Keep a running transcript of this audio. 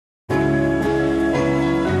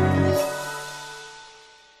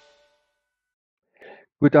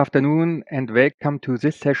Good afternoon and welcome to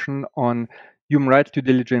this session on human rights due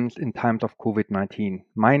diligence in times of COVID-19.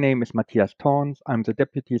 My name is Matthias Torns. I'm the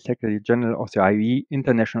Deputy Secretary General of the IE,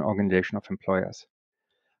 International Organization of Employers.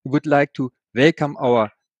 We would like to welcome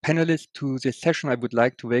our panelists to this session. I would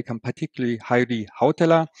like to welcome particularly Heidi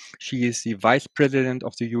Hautala. She is the Vice President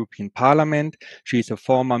of the European Parliament. She is a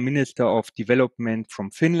former Minister of Development from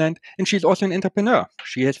Finland, and she's also an entrepreneur.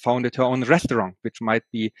 She has founded her own restaurant, which might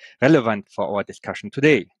be relevant for our discussion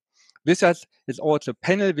today. With us is also a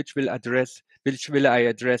panel which will I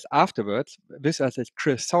address afterwards. With us is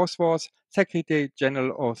Chris Southworth, Secretary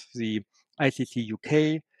General of the ICC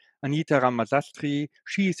UK, Anita Ramasastry.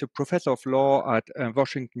 She is a professor of law at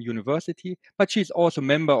Washington University, but she is also a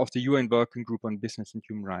member of the UN Working Group on Business and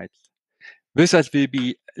Human Rights. With us will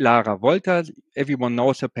be Lara Wolters. Everyone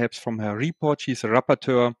knows her perhaps from her report. She's a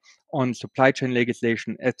rapporteur on supply chain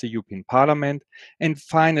legislation at the European Parliament. And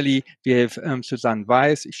finally, we have Suzanne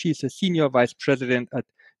Weiss. She's a senior vice president at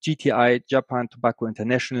GTI, Japan Tobacco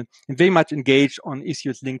International, and very much engaged on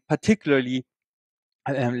issues linked particularly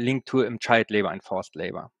linked to child labor and forced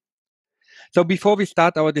labor. So before we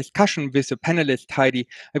start our discussion with the panelist, Heidi,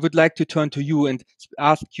 I would like to turn to you and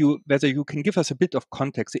ask you whether you can give us a bit of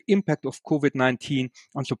context, the impact of COVID-19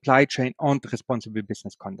 on supply chain and responsible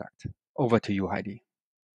business conduct. Over to you, Heidi.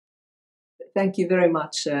 Thank you very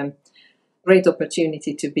much. Great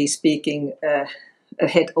opportunity to be speaking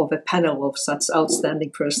ahead of a panel of such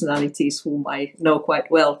outstanding personalities whom I know quite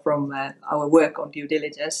well from our work on due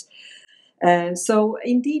diligence. So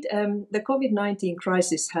indeed, the COVID-19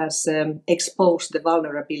 crisis has exposed the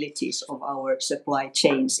vulnerabilities of our supply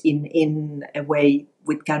chains in a way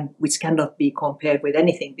which cannot be compared with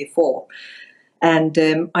anything before. And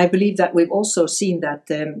I believe that we've also seen that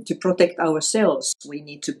to protect ourselves, we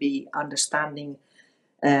need to be understanding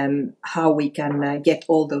how we can get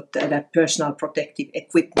all that personal protective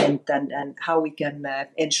equipment and how we can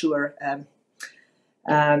ensure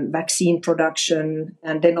vaccine production.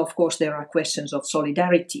 And then, of course, there are questions of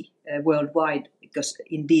solidarity worldwide, because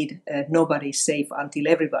indeed nobody is safe until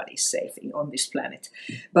everybody is safe on this planet.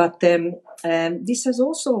 But this has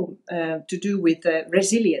also to do with the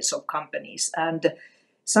resilience of companies. And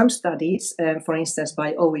some studies, for instance,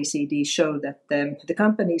 by OECD, show that the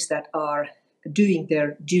companies that are doing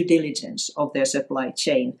their due diligence of their supply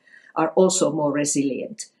chain are also more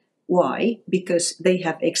resilient. Why? Because they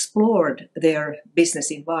have explored their business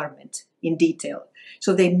environment in detail,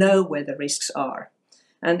 so they know where the risks are.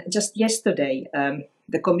 And just yesterday,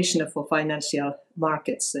 the Commissioner for Financial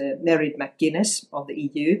Markets, Mairead McGuinness of the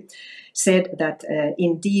EU, said that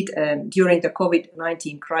indeed during the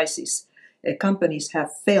COVID-19 crisis, companies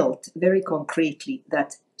have felt very concretely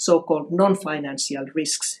that so-called non-financial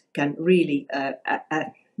risks can really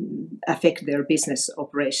affect their business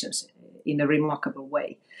operations in a remarkable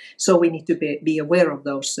way. So we need to be aware of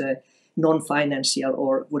those non-financial,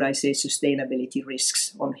 or would I say sustainability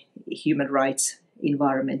risks on human rights,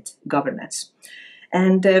 environment, governance.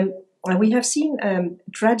 And we have seen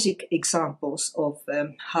tragic examples of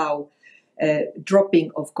how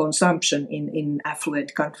dropping of consumption in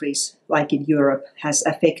affluent countries like in Europe has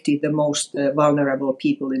affected the most vulnerable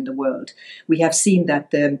people in the world. We have seen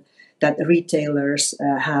that retailers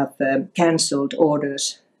have cancelled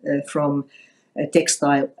orders from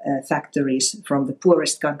textile factories from the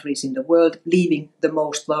poorest countries in the world, leaving the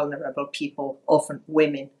most vulnerable people, often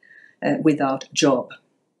women, without job.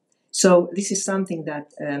 So this is something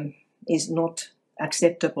that is not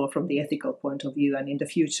acceptable from the ethical point of view, and in the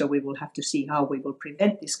future we will have to see how we will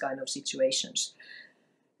prevent this kind of situations.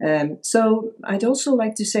 So I'd also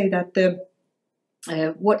like to say that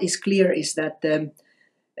what is clear is that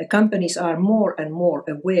companies are more and more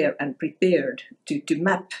aware and prepared to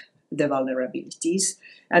map the vulnerabilities.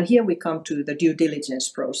 And here we come to the due diligence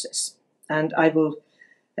process. And I will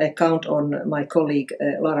count on my colleague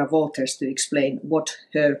Lara Wolters to explain what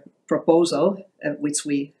her proposal, which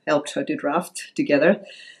we helped her to draft together,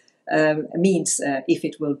 means if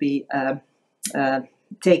it will be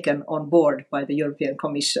taken on board by the European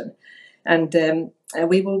Commission. And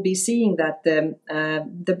we will be seeing that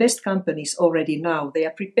the best companies already now, they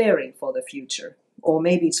are preparing for the future. Or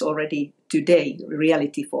maybe it's already today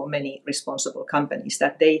reality for many responsible companies,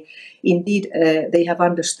 that they indeed they have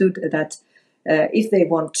understood that if they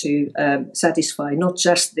want to satisfy not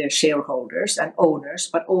just their shareholders and owners,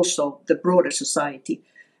 but also the broader society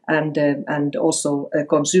and also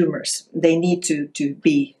consumers, they need to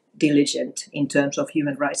be diligent in terms of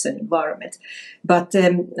human rights and environment. But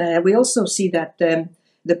we also see that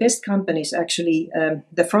the best companies, actually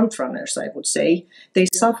the front runners, I would say, they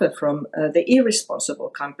suffer from the irresponsible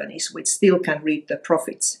companies which still can reap the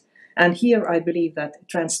profits. And here I believe that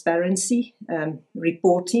transparency,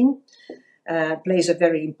 reporting, plays a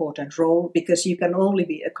very important role, because you can only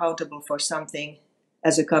be accountable for something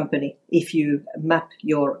as a company if you map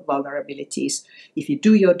your vulnerabilities, if you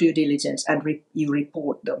do your due diligence and you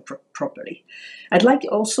report them properly. I'd like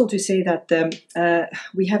also to say that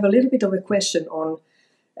we have a little bit of a question on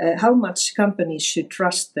how much companies should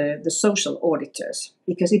trust the social auditors,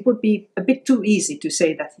 because it would be a bit too easy to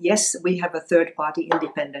say that, yes, we have a third-party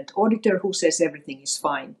independent auditor who says everything is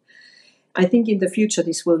fine. I think in the future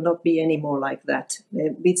this will not be any more like that,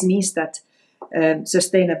 which means that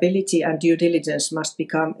sustainability and due diligence must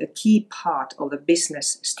become a key part of the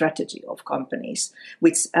business strategy of companies,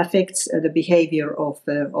 which affects the behavior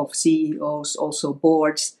of CEOs, also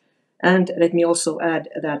boards. And let me also add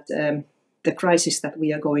that the crisis that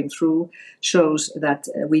we are going through shows that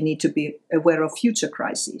we need to be aware of future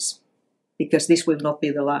crises, because this will not be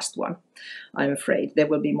the last one, I'm afraid. There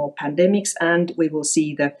will be more pandemics, and we will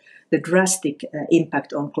see the drastic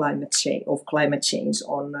impact on climate change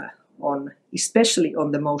on especially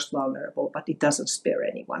on the most vulnerable, but it doesn't spare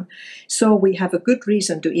anyone. So we have a good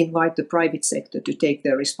reason to invite the private sector to take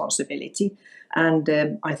their responsibility. And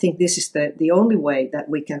I think this is the only way that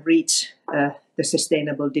we can reach the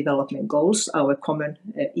Sustainable Development Goals, our common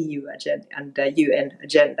EU agenda and UN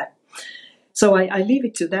agenda. So I leave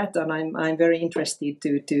it to that, and I'm very interested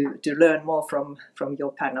to learn more from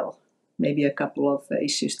your panel. Maybe a couple of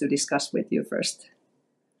issues to discuss with you first.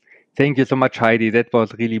 Thank you so much, Heidi. That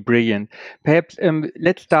was really brilliant. Perhaps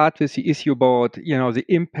let's start with the issue about the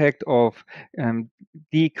impact of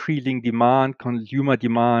decreasing demand, consumer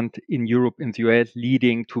demand in Europe and the US,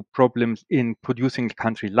 leading to problems in producing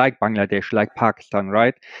countries like Bangladesh, like Pakistan,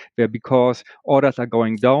 right? Where because orders are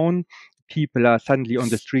going down, people are suddenly on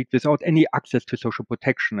the street without any access to social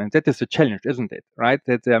protection. And that is a challenge, isn't it? Right?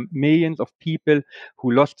 That there are millions of people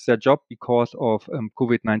who lost their job because of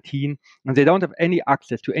COVID-19, and they don't have any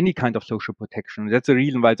access to any kind of social protection. That's the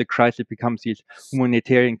reason why the crisis becomes this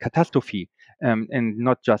humanitarian catastrophe, and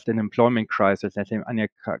not just an employment crisis as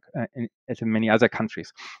in many other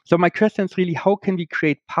countries. So my question is really, how can we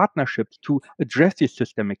create partnerships to address these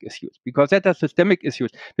systemic issues? Because that are systemic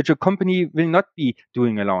issues which a company will not be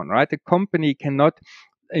doing alone, right? A company cannot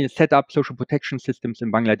set up social protection systems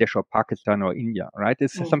in Bangladesh or Pakistan or India, right?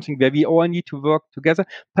 It's something where we all need to work together,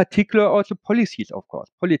 particularly also policies, of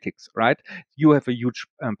course, politics, right? You have a huge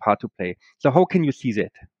part to play. So how can you see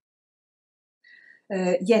that?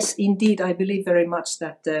 Yes, indeed, I believe very much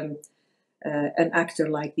that an actor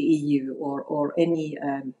like the EU or any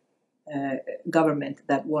government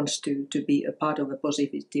that wants to be a part of a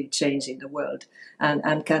positive change in the world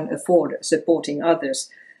and can afford supporting others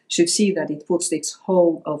should see that it puts its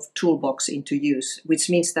whole of toolbox into use, which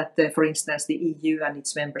means that, for instance, the EU and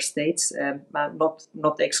its member states,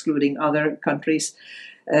 not excluding other countries,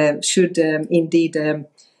 should indeed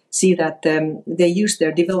see that they use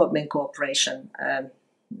their development cooperation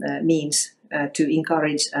means to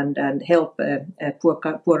encourage and help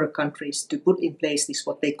poorer countries to put in place this,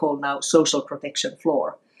 what they call now, social protection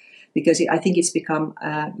floor. Because I think it's become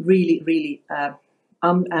really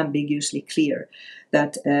unambiguously clear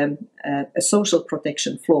that a social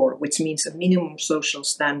protection floor, which means a minimum social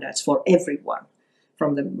standards for everyone,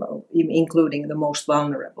 including the most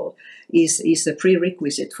vulnerable, is a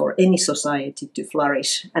prerequisite for any society to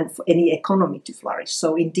flourish and for any economy to flourish.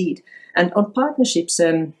 So indeed, and on partnerships,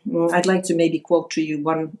 I'd like to maybe quote to you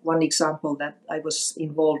one example that I was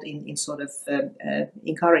involved in sort of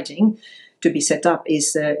encouraging to be set up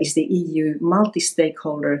is the EU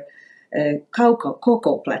multi-stakeholder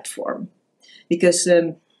cocoa platform, because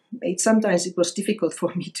sometimes it was difficult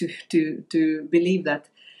for me to believe that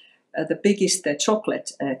the biggest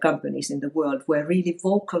chocolate companies in the world were really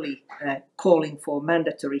vocally calling for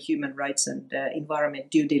mandatory human rights and environment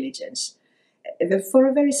due diligence for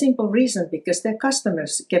a very simple reason, because their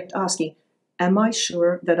customers kept asking, am I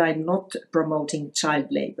sure that I'm not promoting child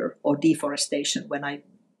labor or deforestation when I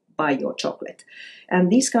buy your chocolate?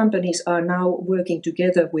 And these companies are now working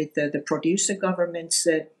together with the producer governments,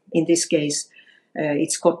 in this case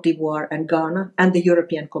it's Cote d'Ivoire and Ghana, and the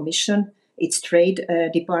European Commission, its trade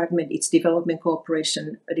department, its development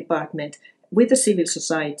cooperation department, with the civil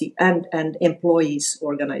society and employees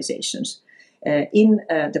organizations in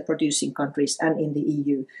the producing countries and in the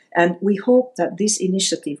EU. And we hope that this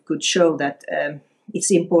initiative could show that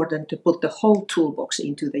it's important to put the whole toolbox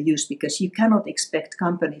into the use, because you cannot expect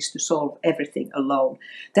companies to solve everything alone.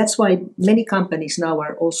 That's why many companies now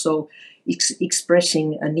are also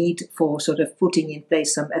expressing a need for sort of putting in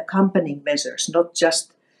place some accompanying measures, not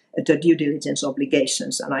just the due diligence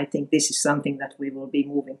obligations. And I think this is something that we will be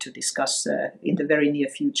moving to discuss in the very near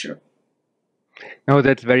future. No,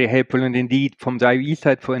 that's very helpful. And indeed, from the IE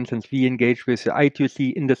side, for instance, we engage with the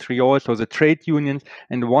I2C industry, also the trade unions,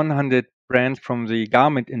 and 100 brands from the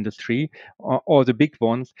garment industry, or the big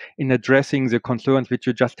ones, in addressing the concerns which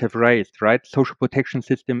you just have raised, right? Social protection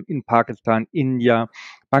system in Pakistan, India,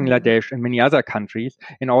 Bangladesh, and many other countries,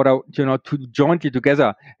 in order, to jointly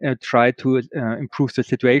together try to improve the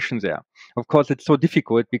situation there. Of course, it's so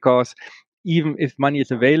difficult because even if money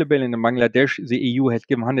is available in Bangladesh, the EU has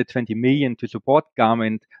given 120 million to support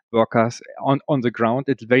garment workers on the ground.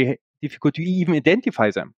 It's very difficult to even identify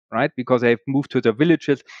them, right? Because they've moved to the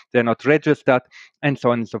villages, they're not registered, and so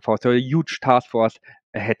on and so forth. So a huge task for us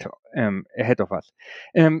ahead of us.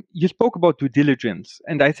 You spoke about due diligence,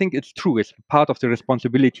 and I think it's true. It's part of the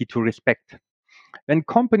responsibility to respect. When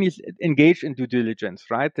companies engage in due diligence,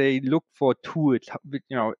 right, they look for tools,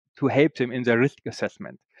 to help them in their risk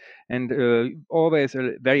assessment. And always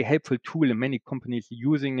a very helpful tool, and many companies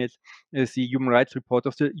using it, is the human rights report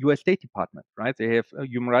of the US State Department, right? They have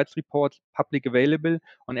human rights reports public available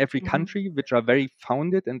on every country, which are very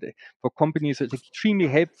founded, and for companies it's extremely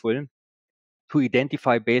helpful to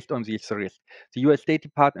identify based on these risks. The US State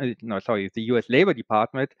Department, no, sorry, the US Labor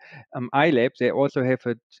Department, iLab, they also have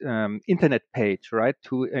an internet page, right,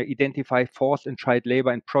 to identify forced and child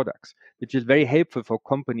labor in products, which is very helpful for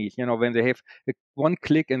companies, when they have one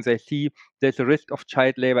click and they see there's a risk of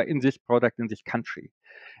child labor in this product in this country.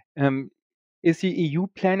 Um, is the EU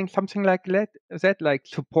planning something like that, like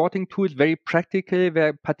supporting tools, very practical,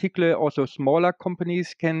 where particularly also smaller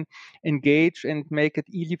companies can engage and make it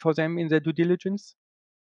easy for them in their due diligence?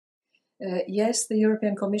 Yes, the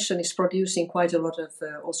European Commission is producing quite a lot of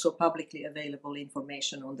also publicly available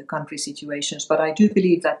information on the country situations, but I do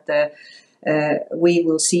believe that we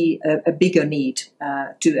will see a bigger need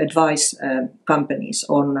to advise companies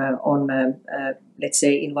on let's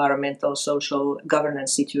say, environmental, social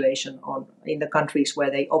governance situation in the countries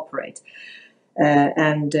where they operate.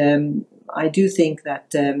 And I do think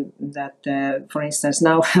that for instance,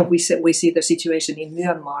 now we see the situation in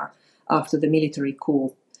Myanmar after the military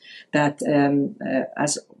coup, that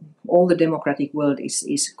as all the democratic world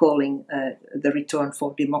is calling the return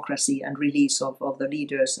for democracy and release of the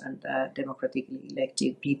leaders and democratically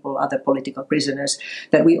elected people, other political prisoners,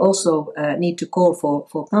 that we also need to call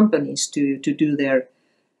for companies to do their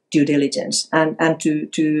due diligence and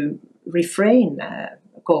to refrain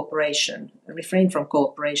from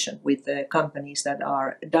cooperation with companies that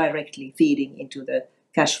are directly feeding into the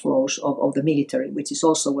cash flows of the military, which is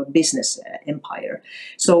also a business empire.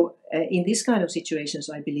 So in these kind of situations,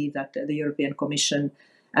 I believe that the European Commission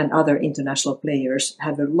and other international players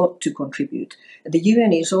have a lot to contribute. The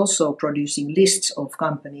UN is also producing lists of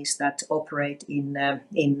companies that operate in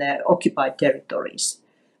occupied territories,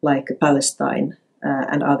 like Palestine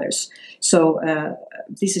and others. So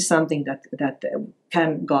this is something that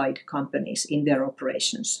can guide companies in their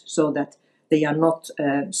operations, so that they are not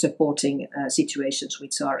supporting situations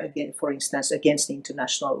which are, again, for instance, against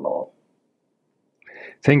international law.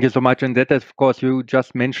 Thank you so much. And that is, of course, you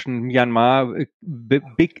just mentioned Myanmar, a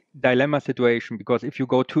big dilemma situation, because if you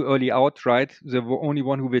go too early out, right, the only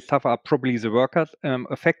one who will suffer are probably the workers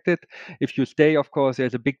affected. If you stay, of course,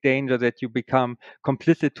 there's a big danger that you become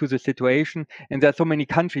complicit to the situation. And there are so many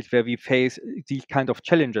countries where we face these kind of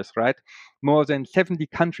challenges, right? More than 70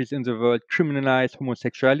 countries in the world criminalize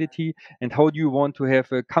homosexuality. And how do you want to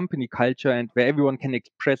have a company culture and where everyone can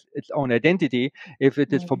express its own identity if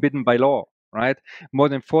it is forbidden by law? Right? More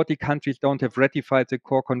than 40 countries don't have ratified the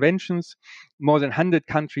core conventions. More than 100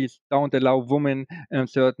 countries don't allow women in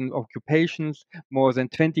certain occupations. More than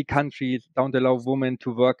 20 countries don't allow women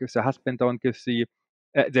to work if the husband don't give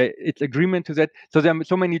its agreement to that. So there are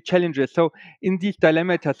so many challenges. So in this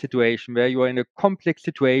dilemmata situation where you are in a complex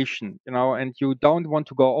situation, and you don't want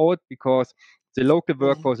to go out because the local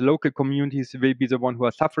workforce, local communities will be the one who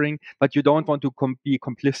are suffering, but you don't want to be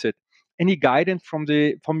complicit. Any guidance from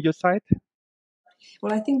your side?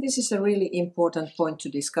 Well, I think this is a really important point to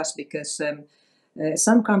discuss, because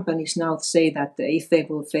some companies now say that if they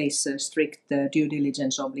will face strict due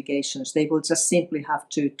diligence obligations, they will just simply have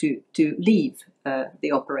to leave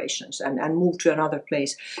the operations and move to another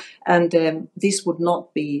place. And this would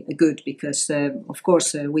not be good, because, of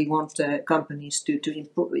course, we want companies to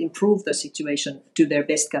improve the situation to their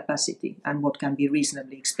best capacity and what can be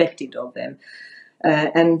reasonably expected of them.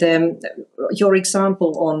 And your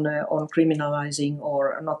example on criminalizing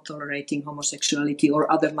or not tolerating homosexuality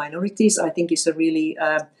or other minorities, I think, is a really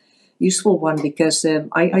useful one, because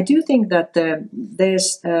I do think that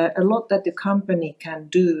there's a lot that the company can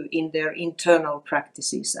do in their internal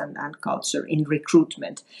practices and culture in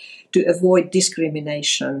recruitment to avoid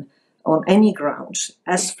discrimination on any grounds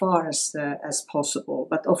as far as possible.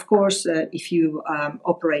 But of course, if you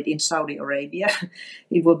operate in Saudi Arabia,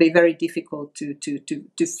 it will be very difficult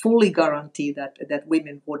to fully guarantee that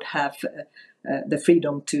women would have the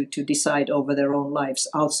freedom to decide over their own lives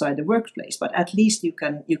outside the workplace. But at least you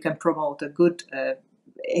can promote a good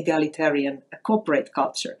egalitarian corporate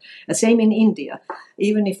culture. And same in India,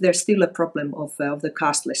 even if there's still a problem of the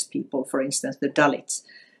casteless people, for instance, the Dalits.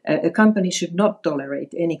 A company should not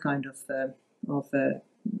tolerate any kind of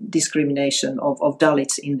discrimination of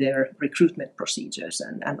Dalits in their recruitment procedures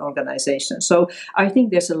and organizations. So I think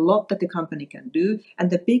there's a lot that the company can do, and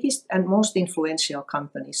the biggest and most influential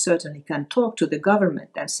companies certainly can talk to the government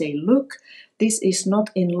and say, look, this is not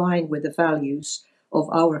in line with the values of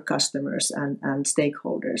our customers and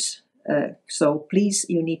stakeholders. So please,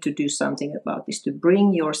 you need to do something about this to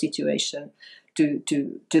bring your situation to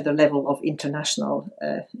the level of international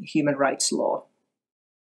human rights law.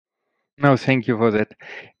 No, thank you for that.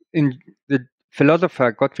 In the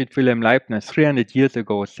philosopher Gottfried Wilhelm Leibniz 300 years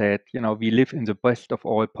ago said, we live in the best of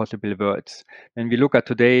all possible worlds. When we look at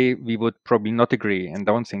today, we would probably not agree and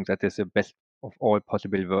don't think that is the best of all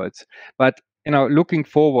possible worlds. But looking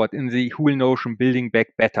forward in the whole notion, building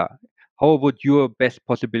back better, how would your best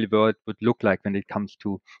possible world would look like when it comes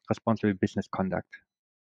to responsible business conduct?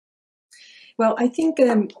 Well, I think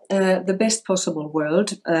the best possible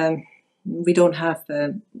world, we don't have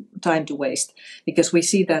time to waste, because we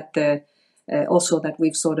see that also that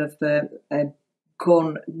we've sort of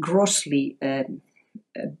gone grossly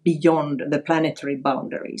beyond the planetary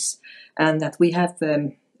boundaries, and that we have,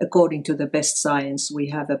 according to the best science, we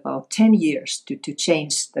have about 10 years to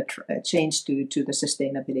change to the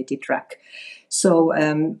sustainability track. So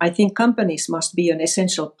I think companies must be an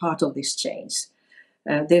essential part of this change.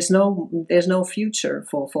 There's no future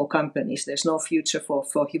for companies. There's no future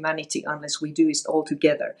for humanity unless we do it all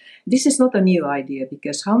together. This is not a new idea,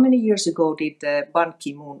 because how many years ago did Ban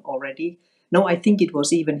Ki-moon already? No, I think it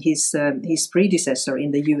was even his predecessor in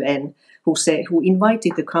the UN who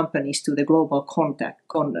invited the companies to the global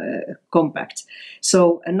compact.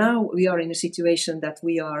 So now we are in a situation that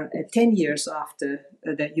we are 10 years after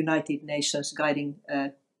the United Nations guiding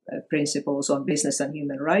principles on business and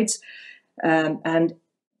human rights. And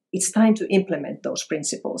it's time to implement those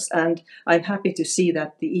principles. And I'm happy to see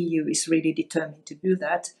that the EU is really determined to do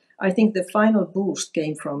that. I think the final boost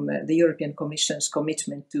came from the European Commission's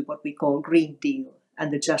commitment to what we call Green Deal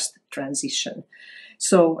and the just transition.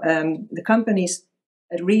 So the companies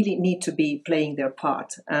really need to be playing their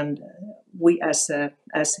part. And we as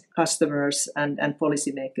customers and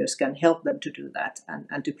policymakers can help them to do that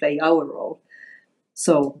and to play our role.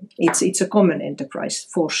 So it's a common enterprise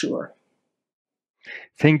for sure.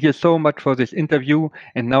 Thank you so much for this interview.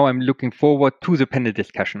 And now I'm looking forward to the panel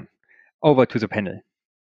discussion. Over to the panel.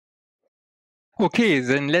 Okay,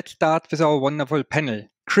 then let's start with our wonderful panel.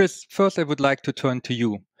 Chris, first I would like to turn to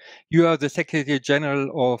you. You are the Secretary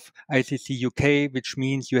General of ICC UK, which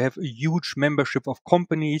means you have a huge membership of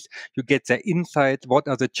companies. You get their insight. What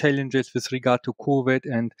are the challenges with regard to COVID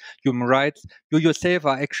and human rights? You yourself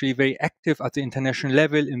are actually very active at the international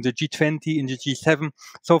level in the G20, in the G7.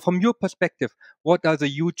 So from your perspective, what are the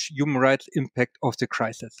huge human rights impact of the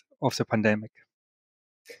crisis, of the pandemic?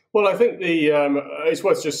 Well, I think it's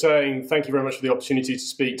worth just saying thank you very much for the opportunity to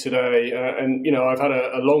speak today. And I've had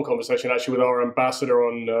a long conversation actually with our ambassador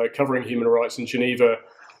on covering human rights in Geneva.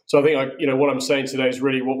 So I think what I'm saying today is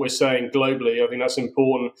really what we're saying globally. I think that's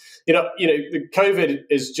important. The COVID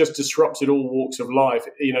has just disrupted all walks of life.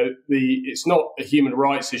 It's not a human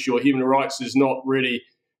rights issue. Human rights is not really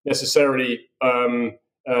necessarily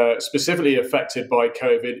specifically affected by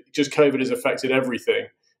COVID. Just COVID has affected everything.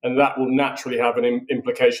 And that will naturally have an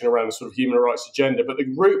implication around the sort of human rights agenda. But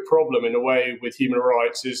the root problem, in a way, with human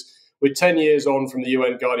rights is we're 10 years on from the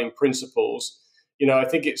UN guiding principles. I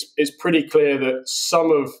think it's pretty clear that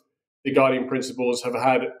some of the guiding principles have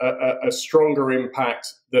had a stronger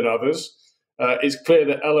impact than others. It's clear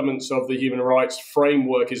that elements of the human rights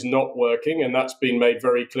framework is not working, and that's been made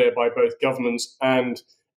very clear by both governments and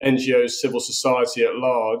NGOs, civil society at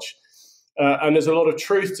large. And there's a lot of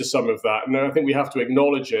truth to some of that. And I think we have to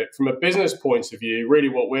acknowledge it. From a business point of view, really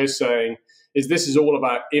what we're saying is this is all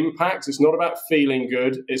about impact. It's not about feeling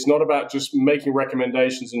good. It's not about just making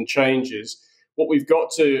recommendations and changes. What we've got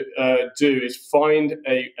to do is find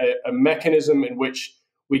a mechanism in which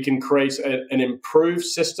we can create an improved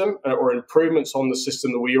system or improvements on the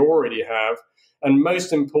system that we already have. And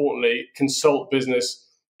most importantly, consult business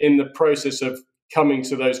in the process of coming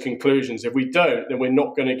to those conclusions. If we don't, then we're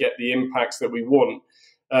not going to get the impacts that we want.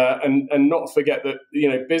 And not forget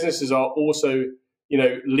that businesses are also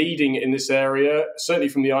leading in this area. Certainly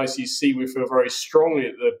from the ICC, we feel very strongly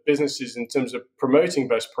that the businesses, in terms of promoting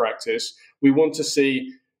best practice, we want to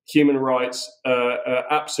see human rights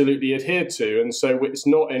absolutely adhered to. And so it's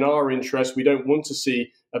not in our interest. We don't want to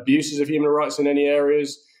see abuses of human rights in any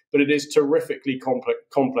areas, but it is terrifically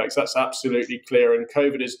complex. That's absolutely clear. And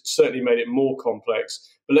COVID has certainly made it more complex.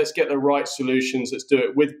 But let's get the right solutions. Let's do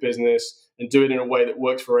it with business and do it in a way that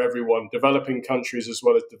works for everyone, developing countries as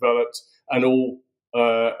well as developed, and all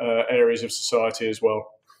areas of society as well.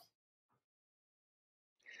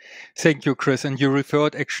 Thank you, Chris. And you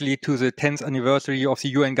referred actually to the 10th anniversary of the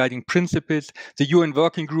UN Guiding Principles. The UN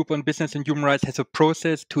Working Group on Business and Human Rights has a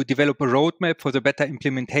process to develop a roadmap for the better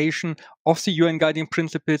implementation of the UN Guiding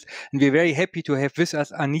Principles. And we're very happy to have with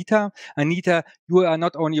us Anita. Anita, you are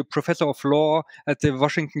not only a professor of law at the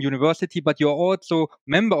Washington University, but you're also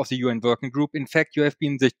member of the UN Working Group. In fact, you have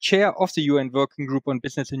been the chair of the UN Working Group on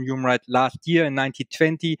Business and Human Rights last year in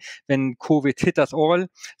 2020 when COVID hit us all.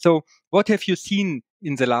 So what have you seen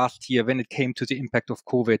in the last year when it came to the impact of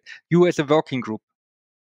COVID, you as a working group?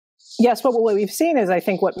 Yes, well, what we've seen is, I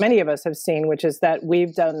think, what many of us have seen, which is that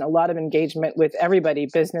we've done a lot of engagement with everybody,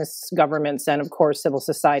 business, governments, and of course, civil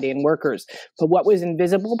society and workers. But what was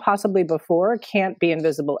invisible possibly before can't be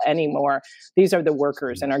invisible anymore. These are the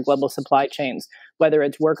workers in our global supply chains, whether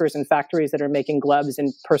it's workers in factories that are making gloves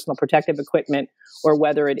and personal protective equipment, or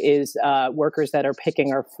whether it is workers that are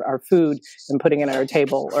picking our food and putting it on our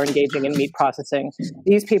table or engaging in meat processing.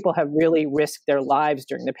 These people have really risked their lives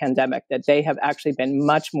during the pandemic, that they have actually been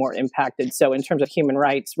much more impacted. So in terms of human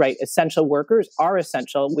rights, right, essential workers are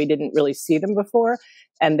essential. We didn't really see them before,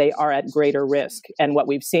 and they are at greater risk. And what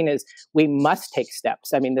we've seen is we must take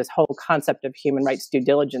steps. I mean, this whole concept of human rights due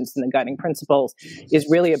diligence and the guiding principles is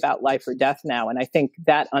really about life or death now. And I think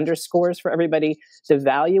that underscores for everybody the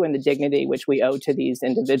value and the dignity which we owe to these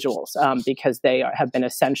individuals, because they have been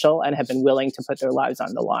essential and have been willing to put their lives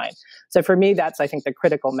on the line. So for me, that's, I think, the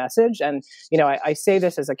critical message. And, I say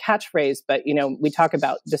this as a catchphrase, but, we talk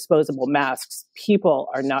about disposable masks. People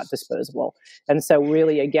are not disposable. And so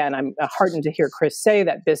really, again, I'm heartened to hear Chris say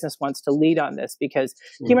that business wants to lead on this, because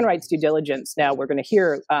human rights due diligence, now we're going to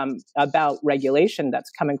hear about regulation that's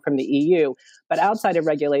coming from the EU, but outside of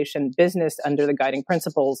regulation, business under the guiding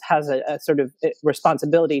principles has a sort of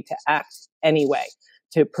responsibility to act anyway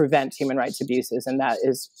to prevent human rights abuses, and that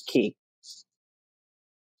is key.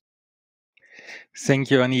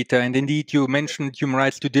 Thank you, Anita. And indeed, you mentioned human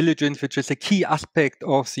rights due diligence, which is a key aspect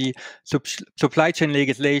of the supply chain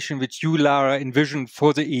legislation, which you, Lara, envisioned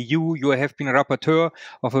for the EU. You have been a rapporteur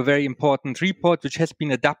of a very important report, which has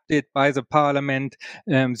been adopted by the Parliament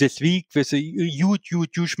this week with a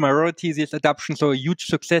huge majority, this adoption. So a huge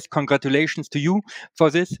success. Congratulations to you for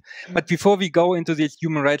this. But before we go into this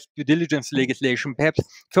human rights due diligence legislation, perhaps,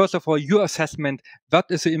 first of all, your assessment, what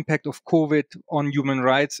is the impact of COVID on human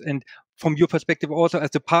rights? And from your perspective also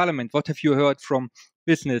as a parliament, what have you heard from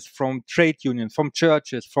business, from trade unions, from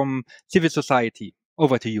churches, from civil society?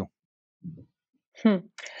 Over to you.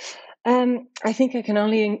 I think I can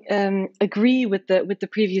only agree with the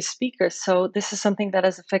previous speaker. So this is something that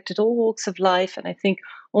has affected all walks of life, and I think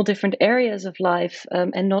all different areas of life,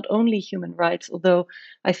 and not only human rights, although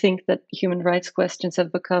I think that human rights questions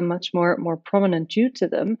have become much more prominent due to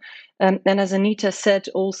them. And as Anita said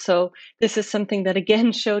also, this is something that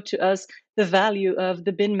again showed to us the value of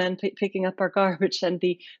the bin men picking up our garbage, and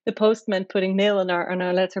the postman putting mail in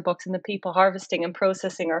our letterbox, and the people harvesting and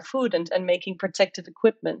processing our food and making protective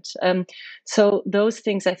equipment. So those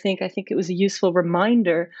things, I think it was a useful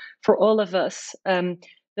reminder for all of us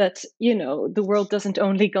that the world doesn't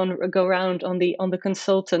only go around on the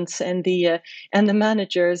consultants and the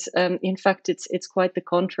managers. In fact, it's quite the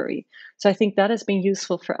contrary. So I think that has been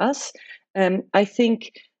useful for us. I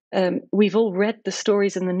think we've all read the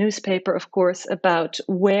stories in the newspaper, of course, about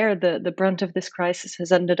where the brunt of this crisis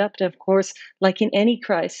has ended up. And of course, like in any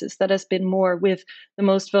crisis, that has been more with the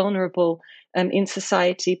most vulnerable in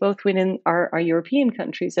society, both within our European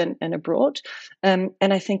countries and abroad. And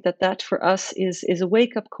I think that for us is a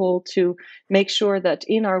wake-up call to make sure that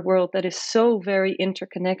in our world that is so very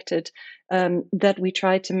interconnected, that we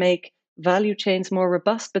try to make value chains more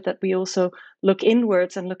robust, but that we also look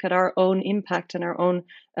inwards and look at our own impact and our own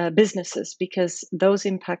businesses, because those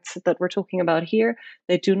impacts that we're talking about here,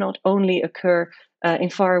 they do not only occur in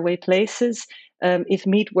faraway places. If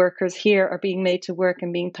meat workers here are being made to work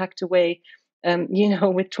and being packed away,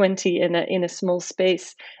 with 20 in a small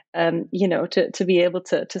space, to be able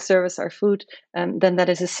to service our food, then that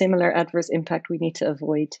is a similar adverse impact we need to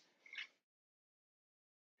avoid.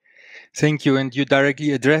 Thank you. And you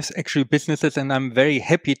directly address actually businesses, and I'm very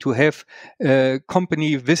happy to have a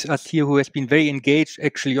company with us here who has been very engaged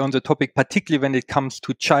actually on the topic, particularly when it comes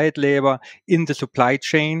to child labor in the supply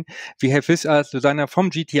chain. We have with us Susanna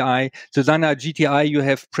from GTI. Susanna, at GTI, you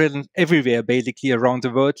have presence everywhere basically around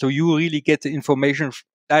the world. So you really get the information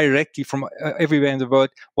directly from everywhere in the world.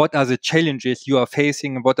 What are the challenges you are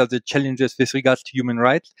facing and what are the challenges with regards to human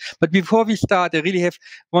rights? But before we start, I really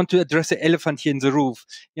want to address the elephant here in the room.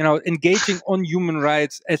 Engaging on human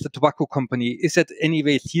rights as a tobacco company, is that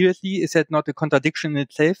anyway seriously? Is that not a contradiction in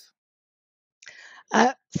itself?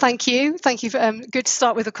 Thank you. Good to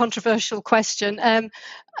start with a controversial question. And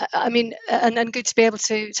good to be able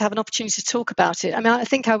to have an opportunity to talk about it. I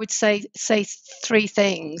think I would say three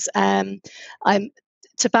things.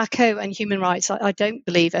 Tobacco and human rights, I don't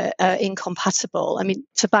believe are incompatible.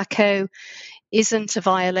 Tobacco isn't a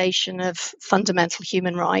violation of fundamental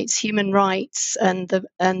human rights. Human rights and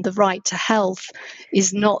the right to health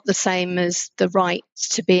is not the same as the right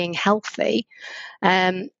to being healthy.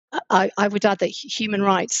 I would add that human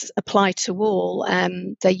rights apply to all.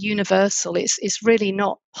 They're universal. It's really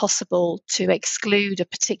not possible to exclude a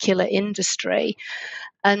particular industry.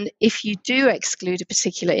 And if you do exclude a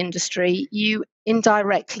particular industry, you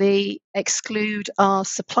indirectly exclude our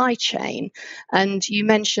supply chain. And you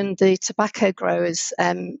mentioned the tobacco growers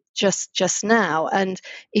just now. And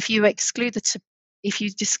if you exclude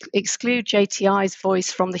exclude JTI's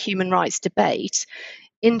voice from the human rights debate,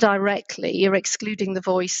 indirectly you're excluding the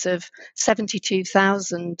voice of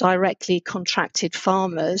 72,000 directly contracted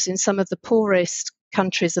farmers in some of the poorest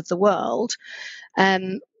countries of the world.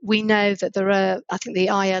 We know that I think the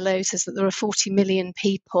ILO says that there are 40 million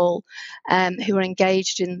people who are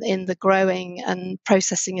engaged in the growing and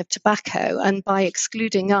processing of tobacco. And by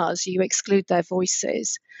excluding us, you exclude their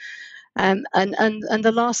voices. And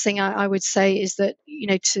the last thing I would say is that,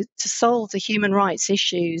 to solve the human rights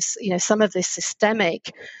issues, some of the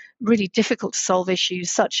systemic, really difficult to solve issues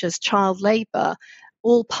such as child labour,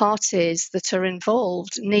 all parties that are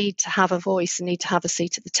involved need to have a voice and need to have a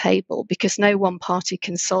seat at the table, because no one party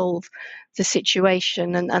can solve the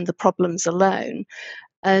situation and the problems alone.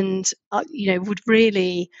 And would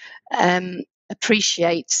really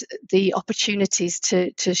appreciate the opportunities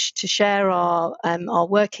to share our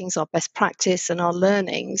workings, our best practice, and our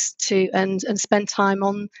learnings and spend time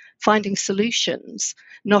on finding solutions,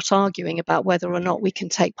 not arguing about whether or not we can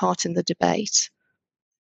take part in the debate.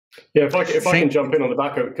 Yeah, if I can jump in on the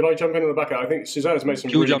back of it, could I jump in on the back of it? I think Susanna's made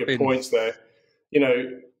some really good points there.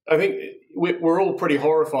 I think we're all pretty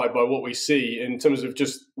horrified by what we see in terms of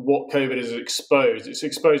just what COVID has exposed. It's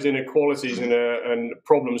exposed inequalities and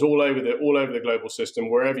problems all over the global system.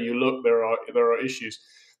 Wherever you look, there are issues.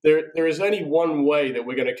 There is only one way that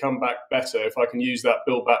we're going to come back better, if I can use that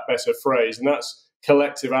 "build back better" phrase, and that's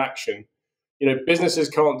collective action. Businesses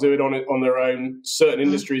can't do it on their own. Certain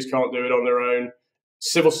industries can't do it on their own.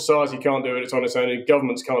 Civil society can't do it on its own, and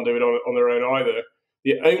governments can't do it on their own either.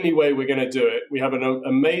 The only way we're going to do it, we have an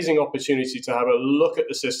amazing opportunity to have a look at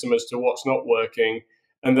the system as to what's not working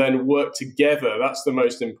and then work together. That's the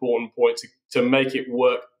most important point, to make it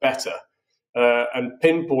work better and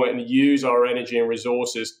pinpoint and use our energy and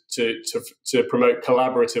resources to promote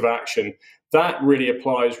collaborative action. That really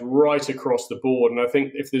applies right across the board. And I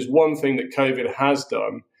think if there's one thing that COVID has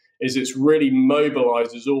done, is it's really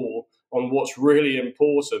mobilized us all on what's really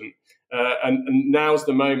important. And now's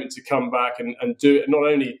the moment to come back and do it, not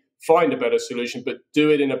only find a better solution, but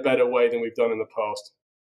do it in a better way than we've done in the past.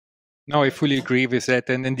 No, I fully agree with that.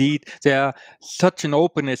 And indeed, there such an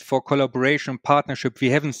openness for collaboration, partnership we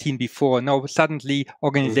haven't seen before. Now, suddenly,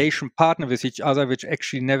 organizations partner with each other, which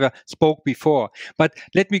actually never spoke before. But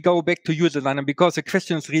let me go back to you, Susanna, because the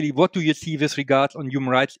question is really, what do you see with regards on human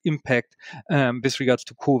rights impact with regards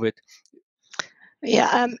to COVID?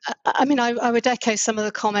 Yeah, I would echo some of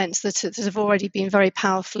the comments that have already been very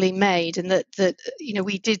powerfully made, and that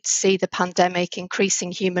we did see the pandemic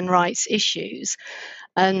increasing human rights issues,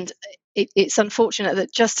 and it's unfortunate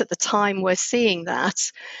that just at the time we're seeing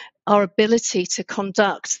that, our ability to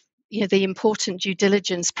conduct the important due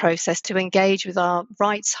diligence process to engage with our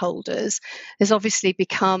rights holders has obviously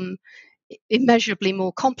become immeasurably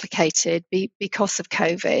more complicated because of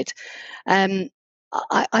COVID.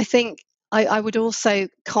 I think I would also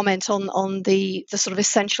comment on the sort of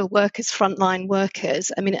essential workers, frontline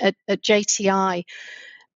workers. At JTI,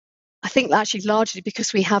 I think actually largely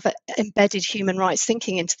because we have embedded human rights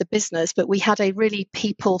thinking into the business, but we had a really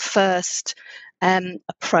people-first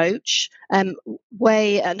approach,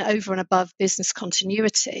 way and over and above business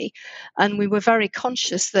continuity. And we were very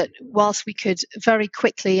conscious that whilst we could very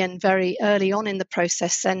quickly and very early on in the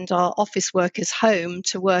process send our office workers home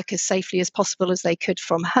to work as safely as possible as they could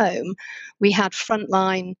from home, we had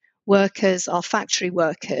frontline workers, our factory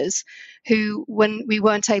workers, who, when we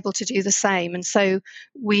weren't able to do the same. And so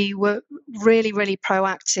we were really, really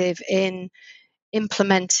proactive in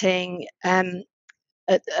implementing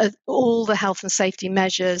all the health and safety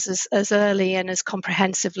measures as early and as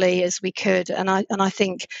comprehensively as we could. And I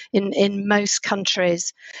think in most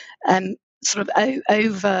countries, sort of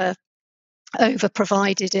over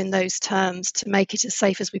provided in those terms to make it as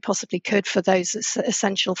safe as we possibly could for those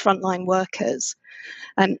essential frontline workers.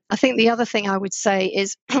 And I think the other thing I would say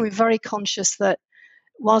is we're very conscious that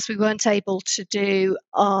whilst we weren't able to do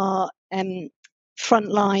our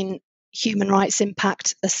frontline human rights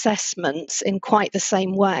impact assessments in quite the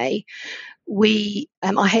same way, we,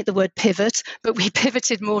 I hate the word pivot, but we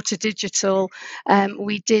pivoted more to digital.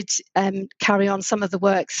 We did carry on some of the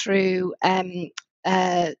work through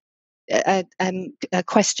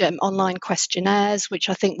online questionnaires, which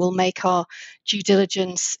I think will make our due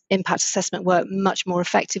diligence impact assessment work much more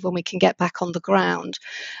effective when we can get back on the ground.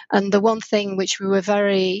 And the one thing which we were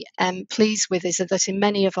very pleased with is that in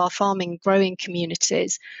many of our farming growing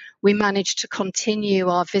communities, we managed to continue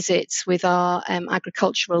our visits with our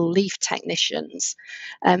agricultural leaf technicians,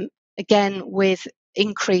 again with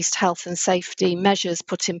increased health and safety measures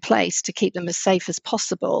put in place to keep them as safe as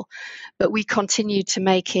possible. But we continued to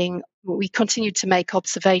make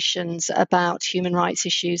observations about human rights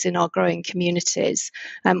issues in our growing communities,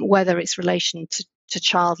 whether it's relation to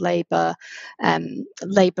child labour,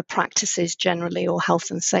 labour practices generally, or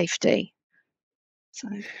health and safety. So.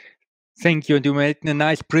 Thank you. And you made a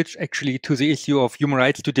nice bridge actually to the issue of human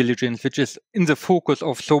rights due diligence, which is in the focus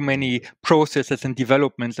of so many processes and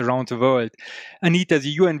developments around the world. Anita, the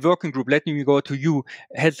UN Working Group, let me go to you,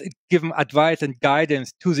 has given advice and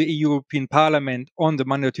guidance to the European Parliament on the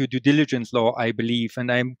mandatory due diligence law, I believe.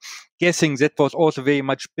 And I'm guessing that was also very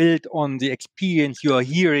much built on the experience you are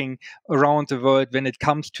hearing around the world when it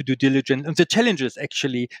comes to due diligence and the challenges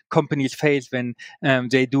actually companies face when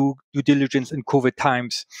they do due diligence in COVID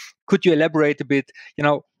times. Could you elaborate a bit,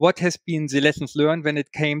 what has been the lessons learned when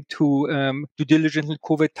it came to due diligence in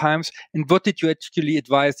COVID times, and what did you actually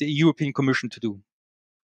advise the European Commission to do?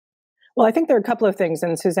 Well, I think there are a couple of things,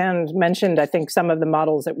 and Suzanne mentioned, I think, some of the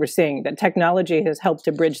models that we're seeing, that technology has helped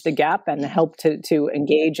to bridge the gap and helped to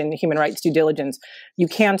engage in human rights due diligence. You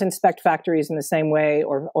can't inspect factories in the same way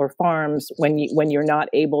or farms when you're not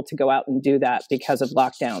able to go out and do that because of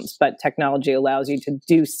lockdowns. But technology allows you to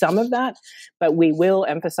do some of that. But we will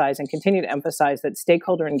emphasize and continue to emphasize that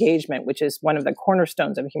stakeholder engagement, which is one of the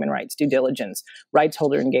cornerstones of human rights due diligence, rights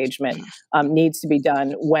holder engagement, needs to be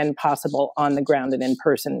done when possible on the ground and in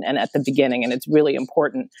person and at the beginning, and it's really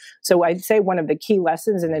important. So I'd say one of the key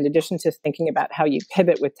lessons, and in addition to thinking about how you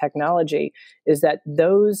pivot with technology, is that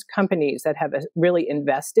those companies that have really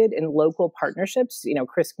invested in local partnerships,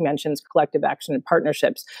 Chris mentions collective action and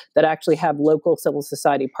partnerships, that actually have local civil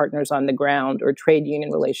society partners on the ground or trade union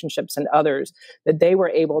relationships and others, that they were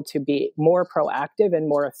able to be more proactive and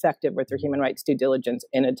more effective with their human rights due diligence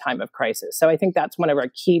in a time of crisis. So I think that's one of our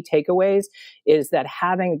key takeaways, is that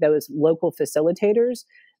having those local facilitators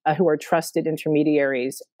who are trusted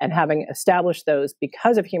intermediaries, and having established those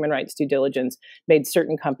because of human rights due diligence, made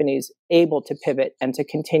certain companies able to pivot and to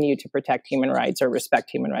continue to protect human rights, or respect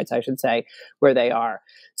human rights, I should say, where they are.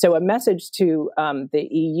 So a message to the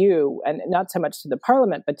EU, and not so much to the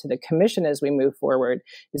Parliament, but to the Commission as we move forward,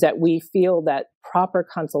 is that we feel that proper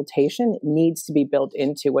consultation needs to be built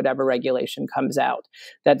into whatever regulation comes out.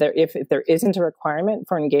 That if there isn't a requirement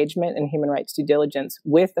for engagement in human rights due diligence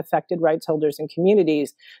with affected rights holders and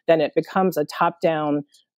communities, then it becomes a top-down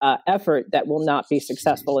effort that will not be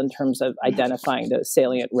successful in terms of identifying those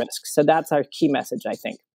salient risks. So that's our key message, I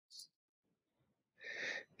think.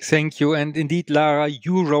 Thank you. And indeed, Lara,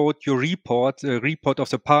 you wrote your report, a report of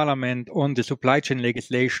the Parliament on the supply chain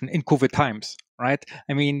legislation in COVID times, right?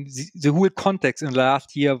 I mean, the whole context in the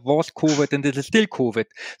last year was COVID, and it is still COVID.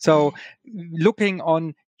 So looking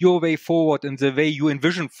on your way forward and the way you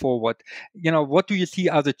envision forward, what do you see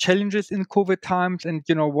are the challenges in COVID times? And,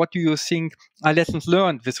 what do you think are lessons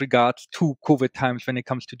learned with regards to COVID times when it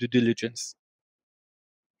comes to due diligence?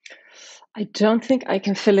 I don't think I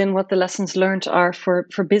can fill in what the lessons learned are for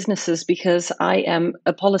businesses, because I am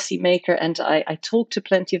a policymaker and I talk to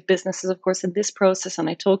plenty of businesses, of course, in this process, and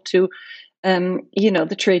I talk to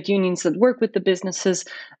the trade unions that work with the businesses,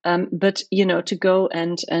 but to go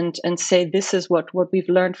and say this is what we've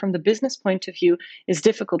learned from the business point of view is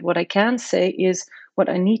difficult. What I can say is what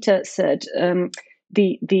Anita said.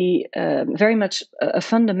 The very much a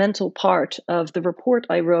fundamental part of the report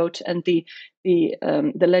I wrote and the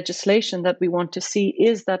legislation that we want to see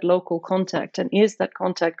is that local contact, and is that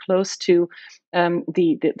contact close to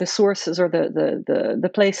the sources or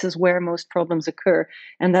the places where most problems occur.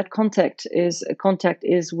 And that contact is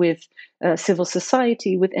with civil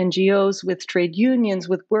society, with NGOs, with trade unions,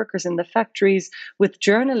 with workers in the factories, with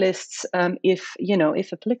journalists, if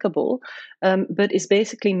applicable, but is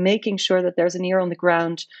basically making sure that there's an ear on the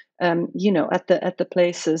ground, at the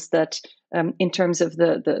places that, in terms of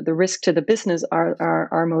the risk to the business,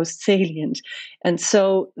 are most salient. And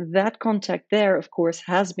so that contact there, of course,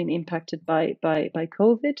 has been impacted by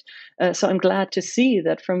COVID. So I'm glad to see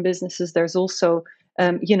that from businesses there's also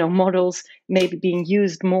models maybe being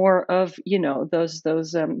used more of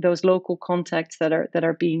those local contacts that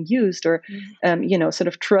are being used, or sort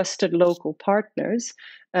of trusted local partners.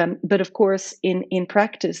 But of course, in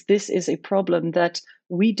practice, this is a problem that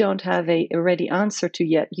we don't have a ready answer to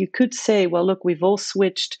yet. You could say, well, look, we've all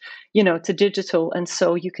switched, to digital, and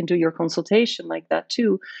so you can do your consultation like that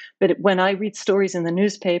too. But when I read stories in the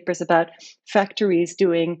newspapers about factories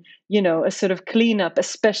doing, a sort of cleanup,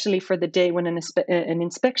 especially for the day when an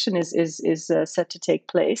inspection is set to take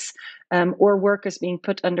place, or workers being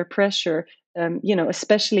put under pressure,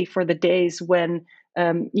 especially for the days when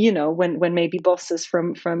when maybe bosses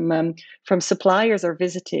from suppliers are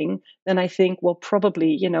visiting, then I think, well,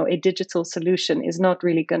 probably, a digital solution is not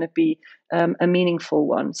really going to be a meaningful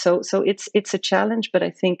one. So it's a challenge, but I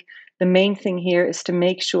think the main thing here is to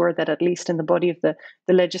make sure that at least in the body of the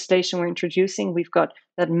legislation we're introducing, we've got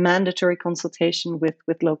that mandatory consultation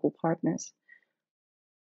with local partners.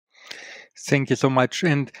 Thank you so much.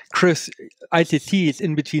 And Chris, ICT is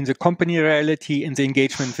in between the company reality and the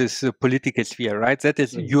engagement with the political sphere, right? That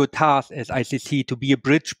is your task as ICT, to be a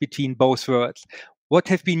bridge between both worlds. What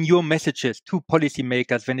have been your messages to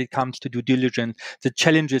policymakers when it comes to due diligence, the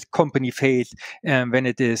challenges company face when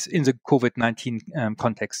it is in the COVID-19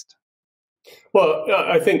 context? Well,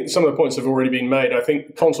 I think some of the points have already been made. I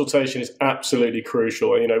think consultation is absolutely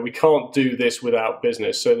crucial. We can't do this without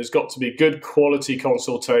business. So there's got to be good quality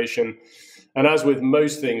consultation. And as with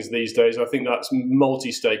most things these days, I think that's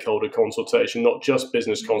multi-stakeholder consultation, not just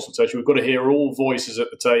business consultation. We've got to hear all voices at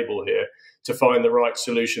the table here to find the right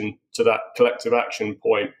solution to that collective action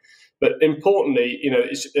point. But importantly,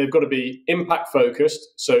 they've got to be impact focused,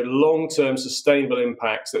 so long-term sustainable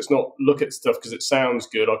impacts. Let's not look at stuff because it sounds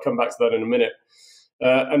good. I'll come back to that in a minute.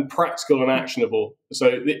 And practical and actionable.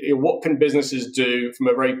 So what can businesses do from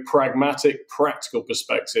a very pragmatic, practical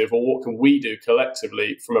perspective, or what can we do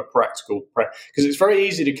collectively from a practical? Because it's very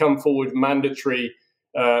easy to come forward with mandatory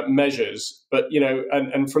measures, but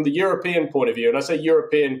and from the European point of view, and I say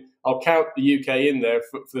European, I'll count the UK in there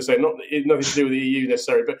for the sake, nothing to do with the EU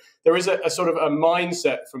necessarily, but there is a sort of a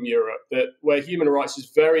mindset from Europe where human rights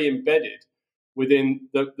is very embedded within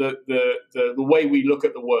the way we look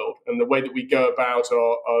at the world and the way that we go about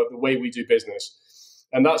the way we do business.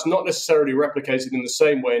 And that's not necessarily replicated in the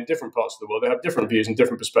same way in different parts of the world. They have different views and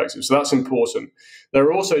different perspectives. So that's important. There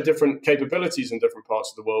are also different capabilities in different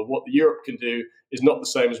parts of the world. What Europe can do is not the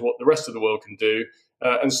same as what the rest of the world can do.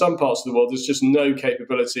 And some parts of the world, there's just no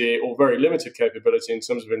capability or very limited capability in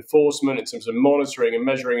terms of enforcement, in terms of monitoring and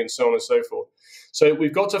measuring and so on and so forth. So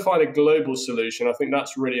we've got to find a global solution. I think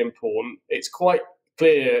that's really important. It's quite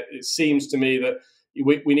clear, it seems to me, that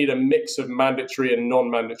we need a mix of mandatory and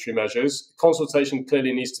non-mandatory measures. Consultation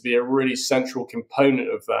clearly needs to be a really central component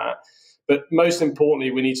of that. But most importantly,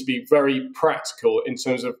 we need to be very practical in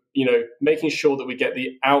terms of, making sure that we get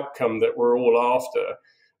the outcome that we're all after,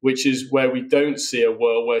 which is where we don't see a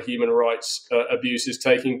world where human rights abuse is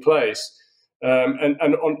taking place. When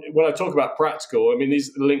I talk about practical, I mean,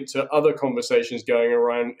 these are linked to other conversations going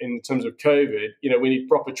around in terms of COVID. We need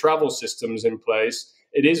proper travel systems in place.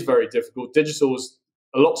 It is very difficult. Digital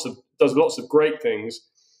does lots of great things,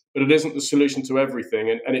 but it isn't the solution to everything.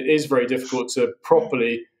 And it is very difficult to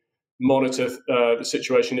properly monitor the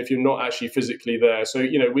situation if you're not actually physically there. So,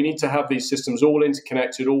 we need to have these systems all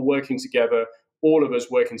interconnected, all working together, all of us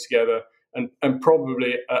working together, and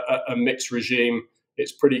probably a mixed regime.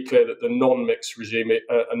 It's pretty clear that the non-mixed regime,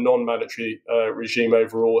 a non-mandatory regime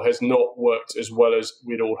overall, has not worked as well as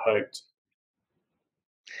we'd all hoped.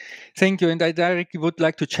 Thank you. And I directly would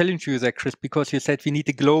like to challenge you there, Chris, because you said we need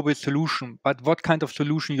a global solution. But what kind of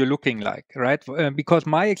solution you're looking like, right? Because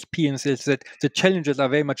my experience is that the challenges are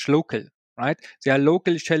very much local. right? There are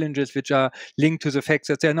local challenges which are linked to the fact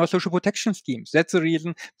that there are no social protection schemes. That's the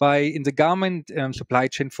reason why in the garment supply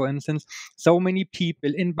chain, for instance, so many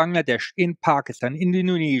people in Bangladesh, in Pakistan, in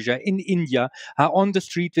Indonesia, in India are on the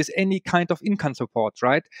street with any kind of income support,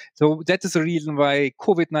 right? So that is the reason why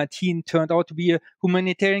COVID-19 turned out to be a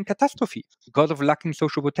humanitarian catastrophe because of lacking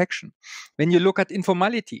social protection. When you look at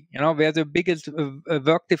informality, where the biggest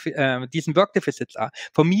decent work deficits are,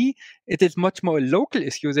 for me, it is much more a local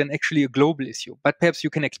issue than actually a global issue. But perhaps you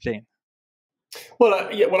can explain.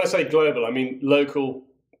 Well, yeah, when I say global, I mean local,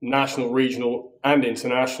 national, regional, and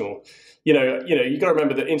international. You've got to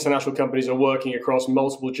remember that international companies are working across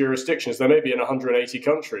multiple jurisdictions. They may be in 180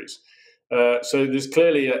 countries. So there's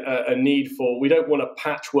clearly a need for, we don't want a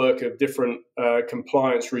patchwork of different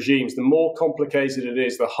compliance regimes. The more complicated it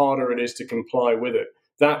is, the harder it is to comply with it.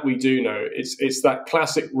 That we do know. It's that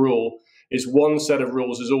classic rule is one set of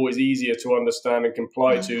rules is always easier to understand and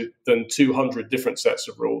comply to than 200 different sets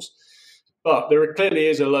of rules. But there clearly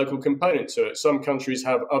is a local component to it. Some countries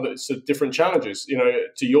have other different challenges,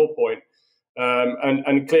 to your point.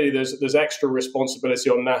 And clearly there's extra responsibility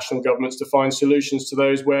on national governments to find solutions to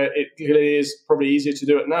those where it clearly is probably easier to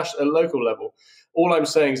do at local level. All I'm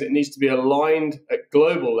saying is it needs to be aligned at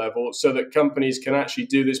global level so that companies can actually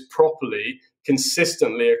do this properly,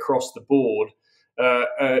 consistently across the board,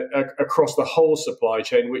 across the whole supply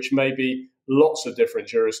chain, which may be lots of different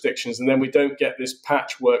jurisdictions. And then we don't get this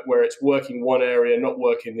patchwork where it's working one area, not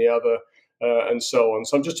working the other, and so on.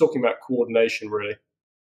 So I'm just talking about coordination, really.